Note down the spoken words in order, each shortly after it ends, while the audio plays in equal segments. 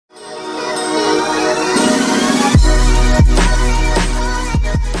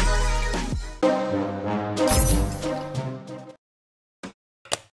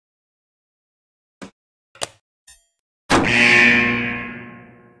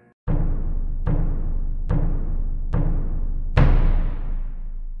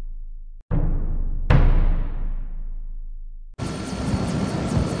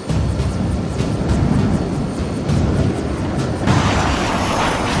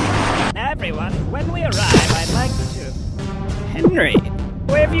when we arrive, I'd like to... Henry,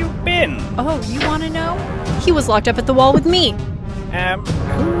 where have you been? Oh, you want to know? He was locked up at the wall with me.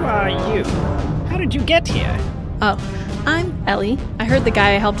 Who are you? How did you get here? Oh, I'm Ellie. I heard the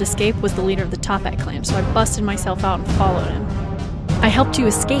guy I helped escape was the leader of the Top Hat clan, so I busted myself out and followed him. I helped you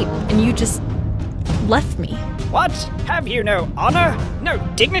escape, and you just left me. What? Have you no honor? No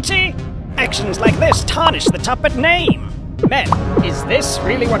dignity? Actions like this tarnish the Top Hat name. Men, is this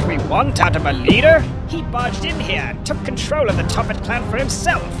really what we want out of a leader? He barged in here and took control of the Top Hat clan for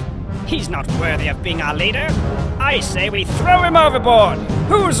himself. He's not worthy of being our leader. I say we throw him overboard.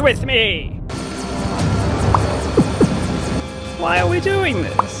 Who's with me? Why are we doing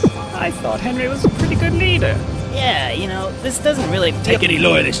this? I thought Henry was a pretty good leader. Yeah, you know, this doesn't really take any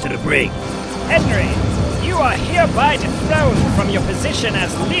loyalists to the brig. Henry, you are hereby dethroned from your position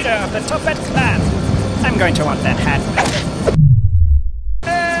as leader of the Top Hat clan. I'm going to want that hat back.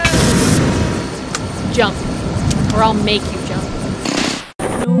 Jump, or I'll make you jump.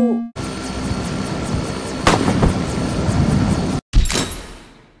 No.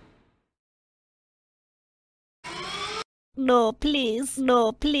 No, please.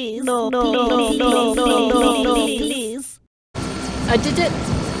 No, please. No, please.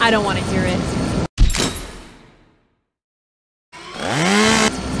 I don't want to hear it.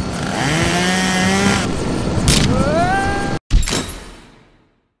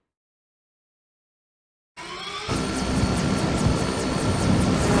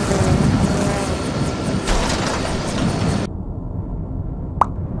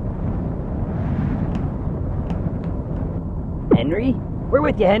 Henry? We're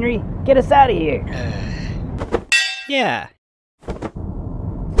with you, Henry. Get us out of here. Yeah.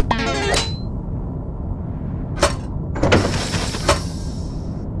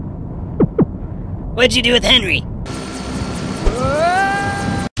 What'd you do with Henry?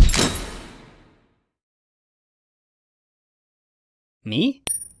 Me?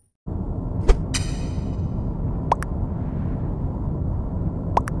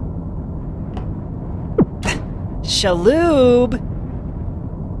 Shaloob!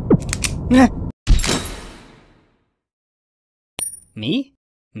 Me?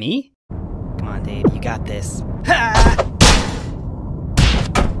 Me? Come on, Dave, you got this. Ha!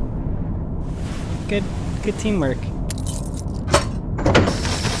 Good teamwork.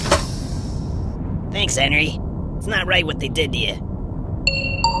 Thanks, Henry. It's not right what they did to you.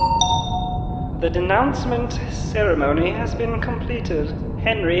 The denouncement ceremony has been completed.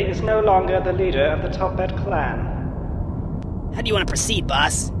 Henry is no longer the leader of the Top Hat clan. How do you want to proceed,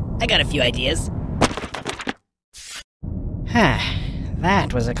 boss? I got a few ideas.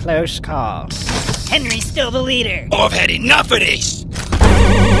 That was a close call. Henry's still the leader! Oh, I've had enough of this!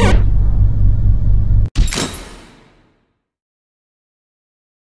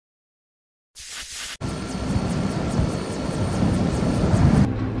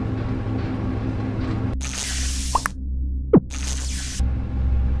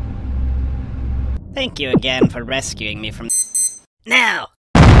 Thank you again for rescuing me from... Now!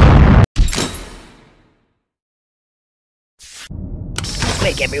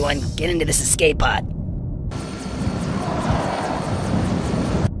 Quick, everyone, get into this escape pod.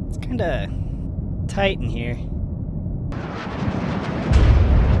 It's kinda tight in here.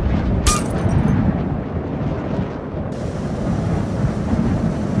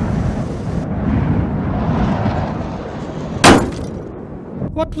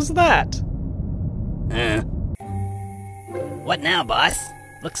 What was that? What now, boss?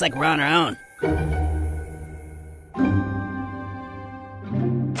 Looks like we're on our own.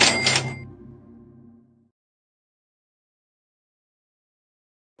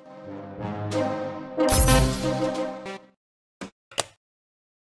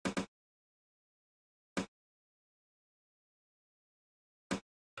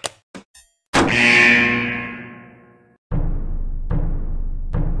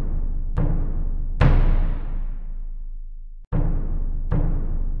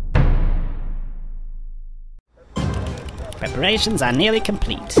 Preparations are nearly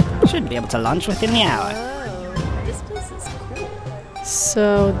complete. Should be able to launch within the hour. Oh, this place is cool.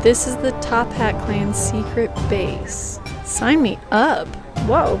 So this is the Top Hat clan's secret base. Sign me up.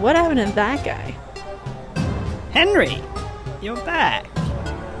 Whoa, what happened to that guy? Henry, you're back.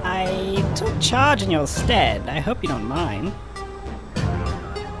 I took charge in your stead. I hope you don't mind.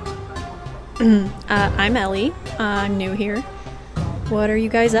 I'm Ellie. I'm new here. What are you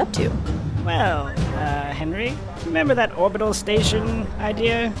guys up to? Well, Henry, remember that orbital station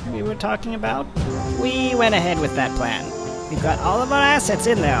idea we were talking about? We went ahead with that plan. We've got all of our assets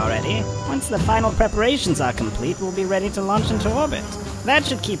in there already. Once the final preparations are complete, we'll be ready to launch into orbit. That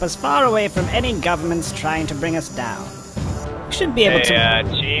should keep us far away from any governments trying to bring us down. We should be able to...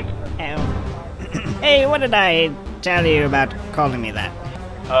 Chief? Hey, what did I tell you about calling me that?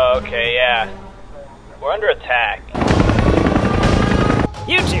 Oh, okay, yeah. We're under attack.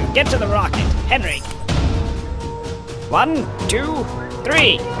 You two, get to the rocket. Henry. 1, 2,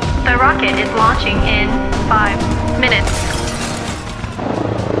 3. The rocket is launching in 5 minutes.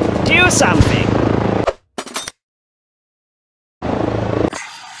 Do something.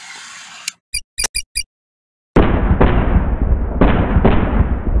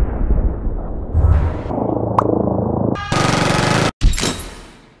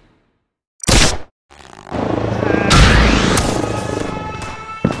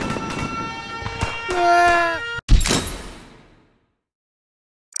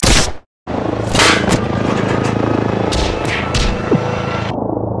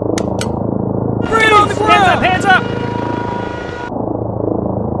 Hands up!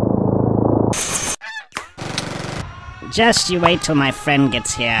 Just you wait till my friend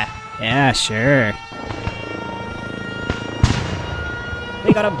gets here. Yeah, sure.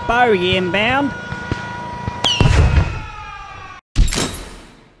 We got a bogey inbound.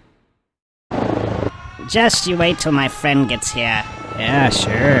 Just you wait till my friend gets here. Yeah,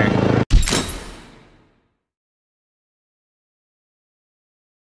 sure.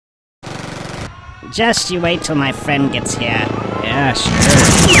 Just you wait till my friend gets here. Yeah, sure.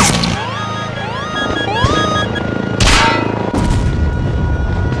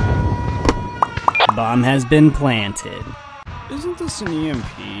 Bomb has been planted. Isn't this an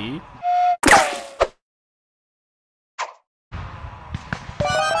EMP?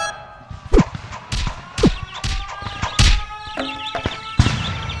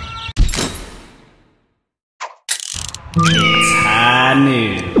 It's high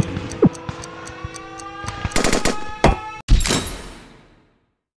noon.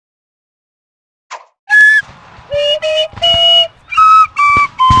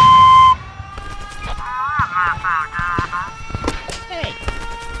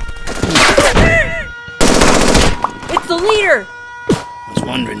 It's the leader! I was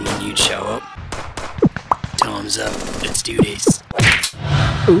wondering when you'd show up. Time's up. Let's do this.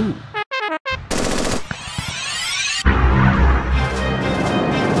 Ooh.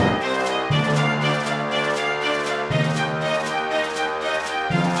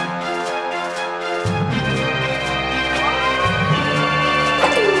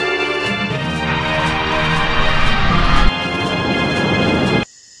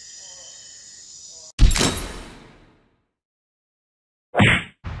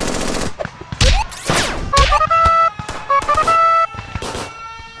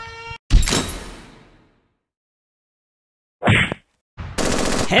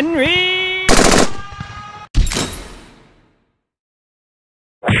 Henry!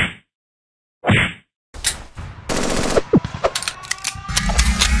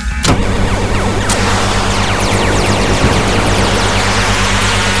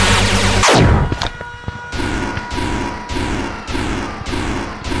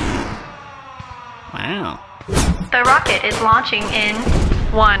 Wow. The rocket is launching in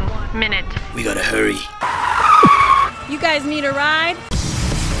 1 minute. We gotta hurry. You guys need a ride?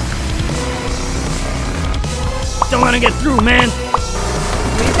 Don't wanna get through, man.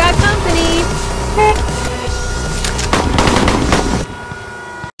 We've got company.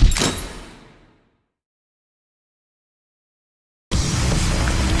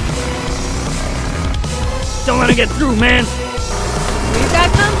 Don't wanna get through, man. We've got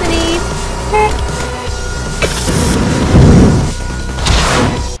company.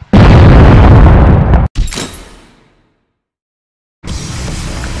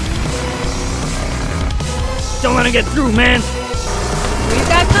 Don't wanna get through, man. We've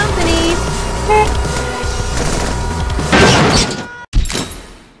got company.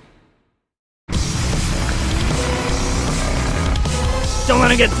 Don't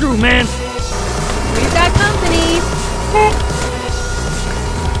wanna get through, man. We've got company.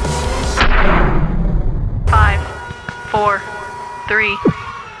 5, 4, 3,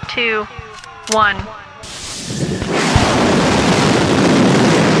 2, 1.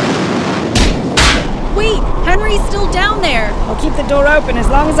 Wait, Henry's still down there. I'll keep the door open as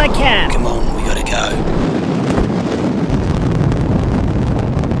long as I can. Come on, we gotta go.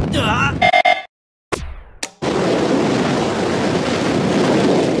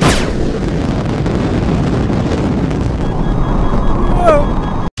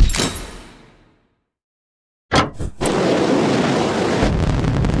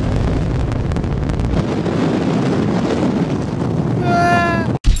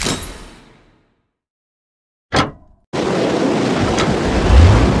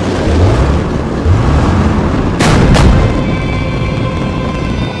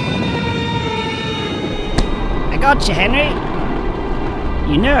 Gotcha, Henry.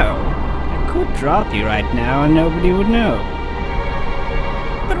 You know, I could drop you right now and nobody would know.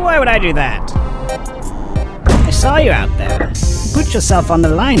 But why would I do that? I saw you out there. Put yourself on the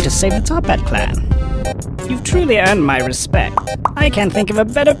line to save the Top Hat clan. You've truly earned my respect. I can't think of a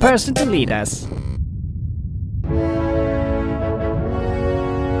better person to lead us.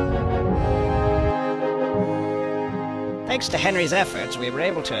 Thanks to Henry's efforts, we were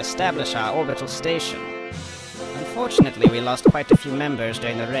able to establish our orbital station. Unfortunately, we lost quite a few members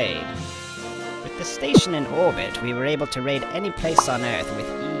during the raid. With the station in orbit, we were able to raid any place on Earth with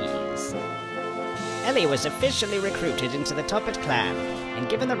ease. Ellie was officially recruited into the Top Hat clan, and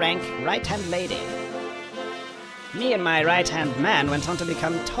given the rank Right-Hand Lady. Me and my right-hand man went on to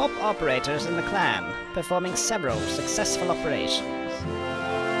become top operators in the clan, performing several successful operations.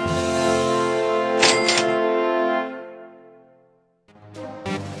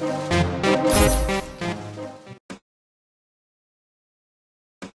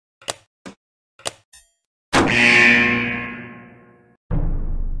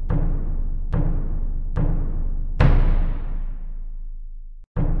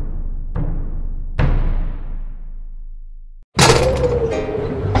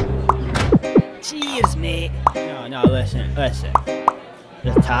 Cheers, mate. No, listen.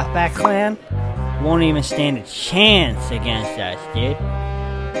 The Top Hat clan won't even stand a chance against us, dude.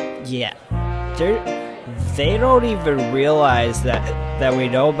 Yeah, they don't even realize that we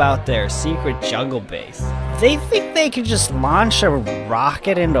know about their secret jungle base. They think they can just launch a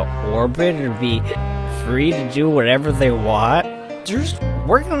rocket into orbit and be free to do whatever they want.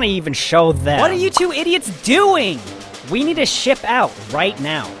 We're gonna even show them. What are you two idiots doing? We need to ship out right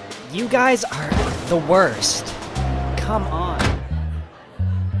now. You guys are the worst. Come on.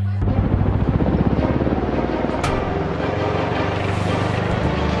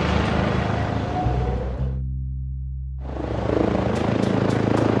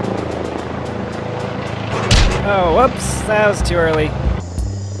 Oh, whoops, that was too early.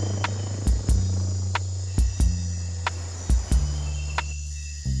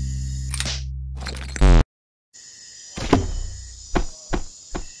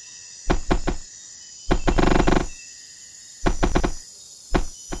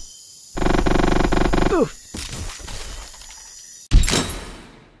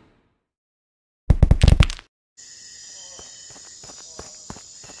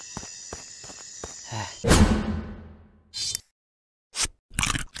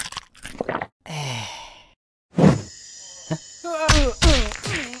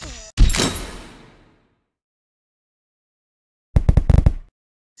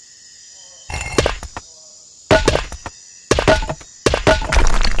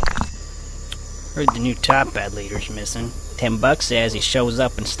 Heard the new Top Hat leader's missing. $10 says he shows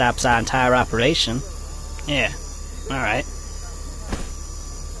up and stops our entire operation. Yeah, alright.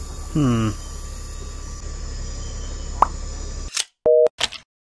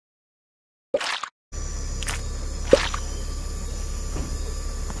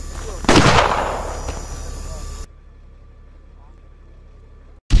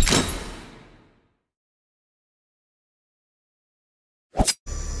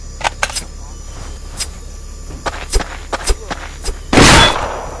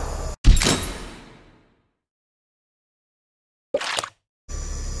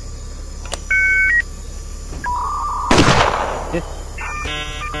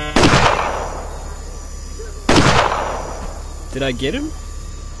 Did I get him?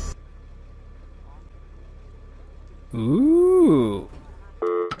 Ooh.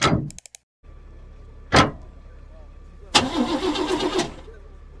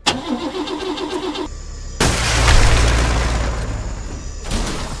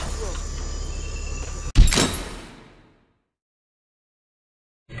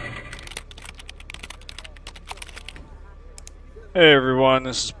 Hey everyone,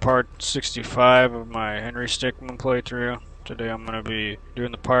 this is part 65 of my Henry Stickmin playthrough. Today I'm going to be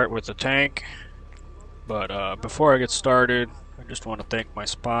doing the part with the tank. But before I get started, I just want to thank my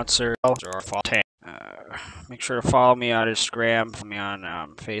sponsor, make sure to follow me on Instagram, follow me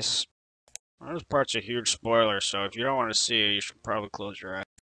on Face. Well, this part's a huge spoiler, so if you don't want to see it, you should probably close your eyes.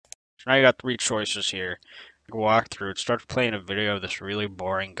 So now you got three choices here. Walk through it. Start playing a video of this really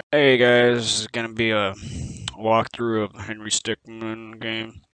boring guy. Hey guys, this is gonna be a walkthrough of the Henry Stickmin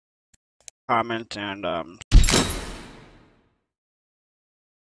game. Comment and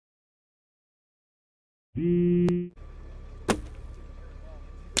Big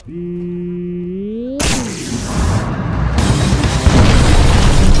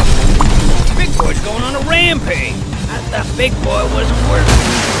boy's going on a rampage. I thought Big Boy wasn't worth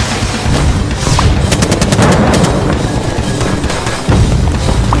it.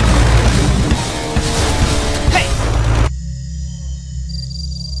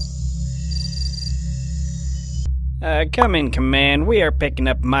 Come in, Command. We are picking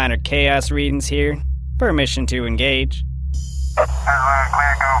up minor chaos readings here. Permission to engage. Roger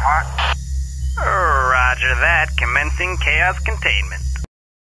that. Commencing chaos containment.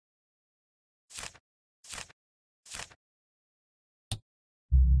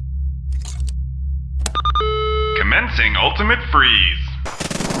 Commencing ultimate freeze.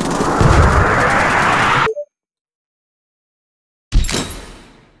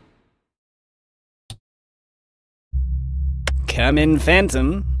 Come in,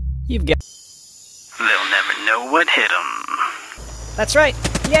 Phantom. You've got... They'll never know what hit them. That's right.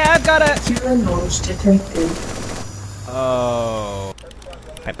 Yeah, I've got a... Zero nodes detected. Oh.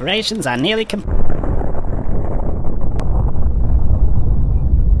 Preparations are nearly complete.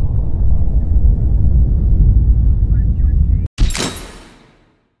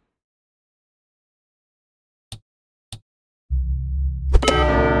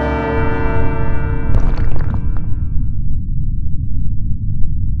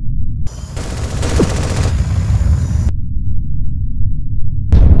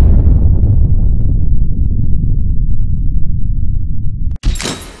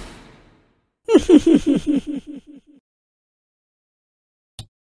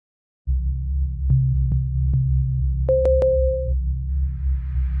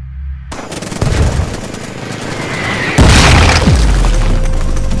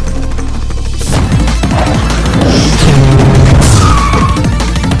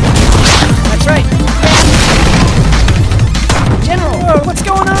 That's right. General, whoa, what's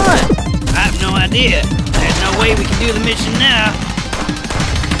going on? I have no idea. There's no way we can do the mission now.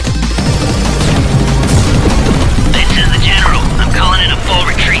 This is the General. I'm calling in a full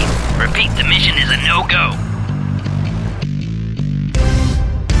retreat. Repeat, the mission is a no-go.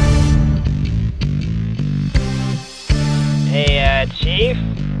 Hey, Chief?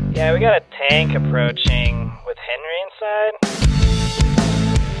 Yeah, we got a tank approaching with Henry inside.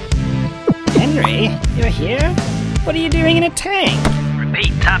 Henry, you're here? What are you doing in a tank?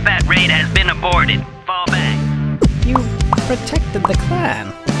 Repeat, Top Hat raid has been aborted. Fall back. You protected the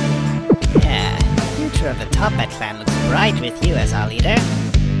clan. Yeah, the future of the Top Hat clan looks bright with you as our leader.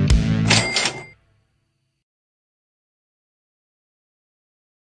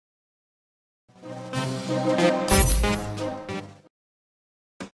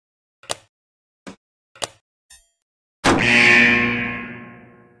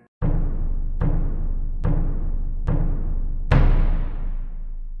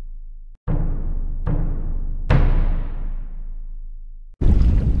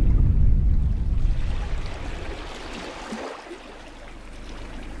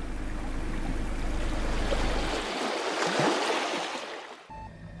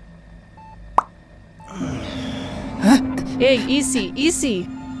 Hey, easy, easy!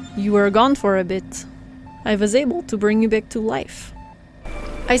 You were gone for a bit. I was able to bring you back to life.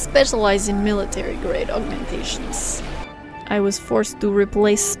 I specialize in military-grade augmentations. I was forced to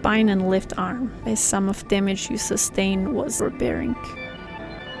replace spine and left arm, as some of damage you sustained was repairing.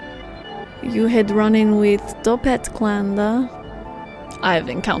 You had run in with Topet Clan, I've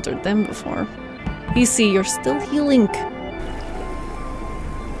encountered them before. Easy, you're still healing.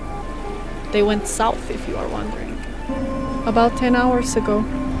 They went south, if you are wondering. About 10 hours ago.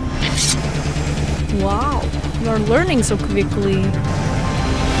 Wow, you're learning so quickly.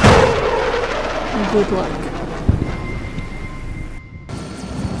 Good luck.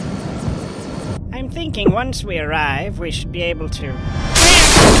 I'm thinking once we arrive, we should be able to...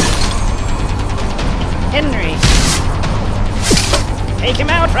 Henry! Take him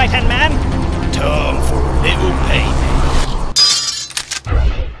out, right-hand man! Time for a little payment.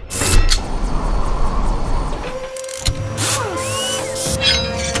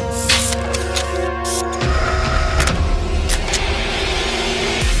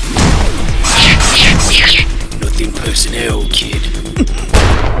 Nothing personnel, kid.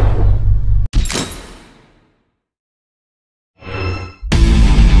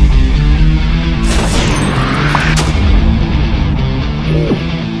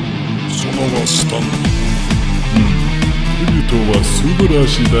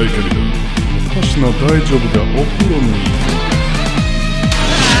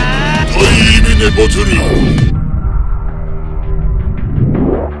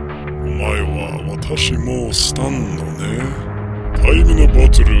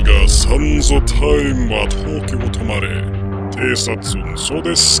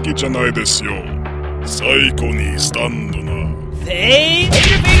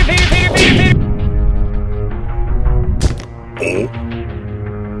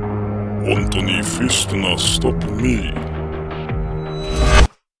 Stop me.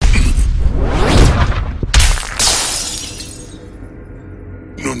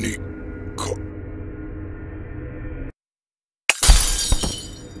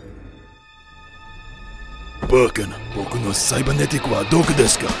 バカな。僕のサイバネティックはどこで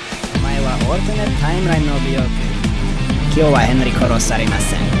すか？お前はオルタネットタイムラインの美容区。今日はヘンリー殺されま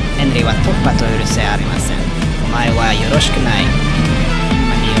せん。ヘンリーは突破と許せありません。お前はよろしくない。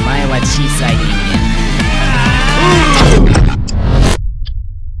今にお前は小さい人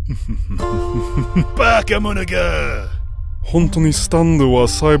間。バカ者が。本当にスタンドは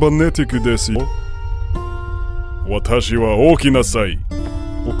サイバネティックですよ。私は大きなさい。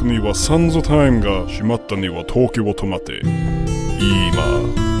僕にはサンズタイムが閉まったには時を止まって。今。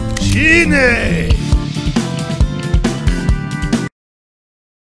死ねー。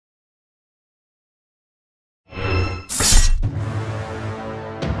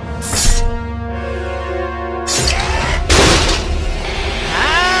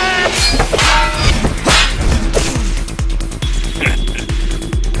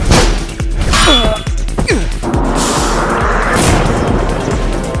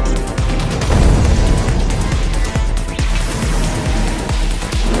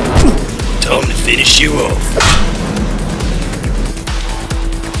Time to finish you off.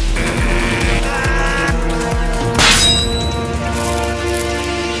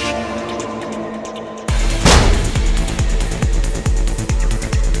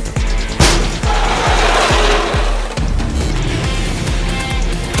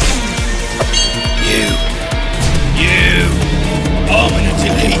 I'm gonna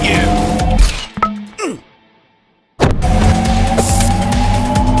delete you.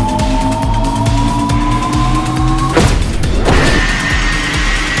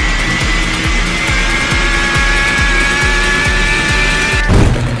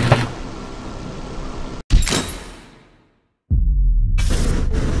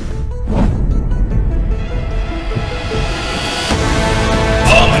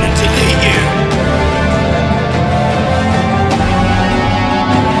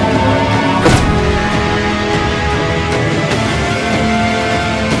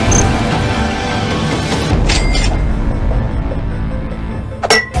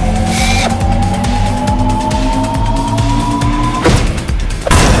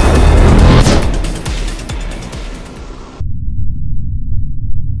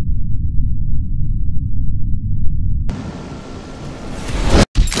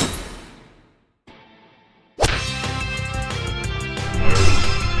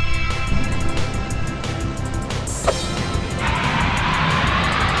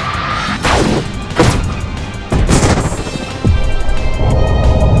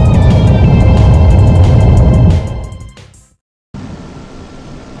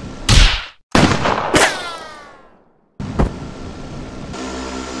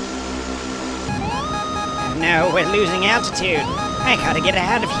 No, we're losing altitude. I gotta get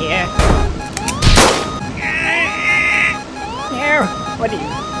out of here. No, what are you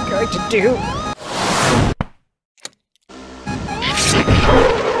going to do?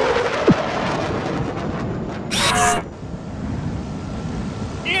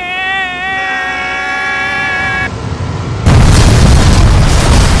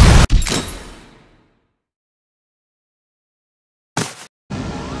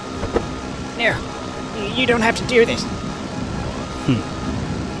 No, you don't have to do this.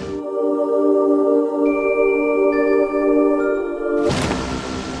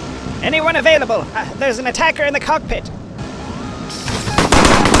 Anyone available? There's an attacker in the cockpit.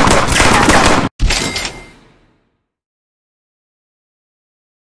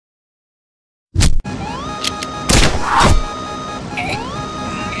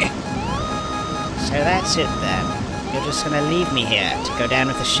 So that's it then. You're just gonna leave me here to go down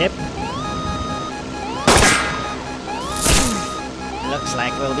with the ship? Looks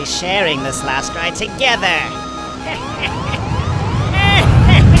like we'll be sharing this last ride together.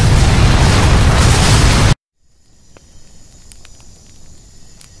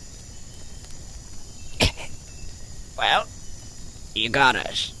 Well, you got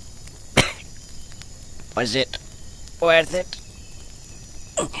us. Was it worth it?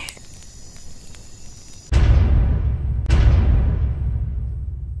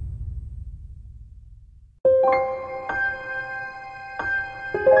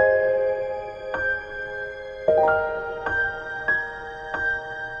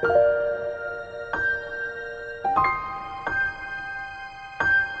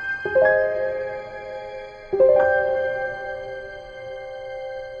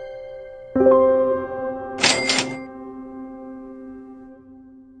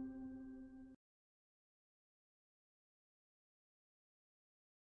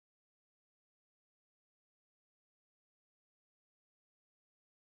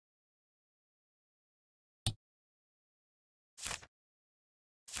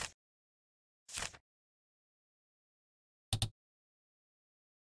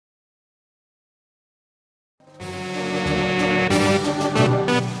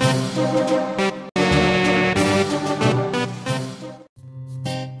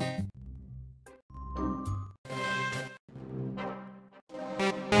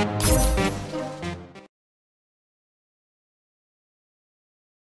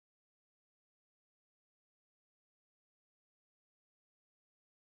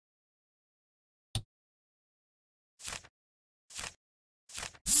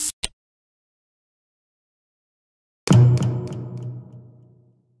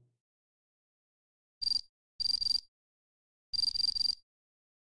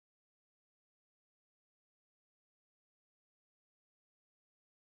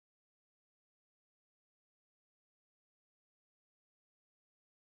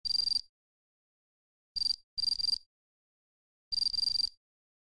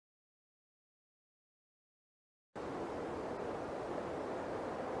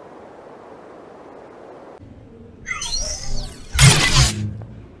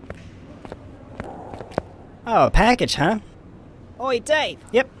 Oh, a package, huh? Oi, Dave.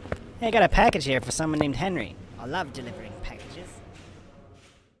 Yep. Hey, I got a package here for someone named Henry. I love delivering packages.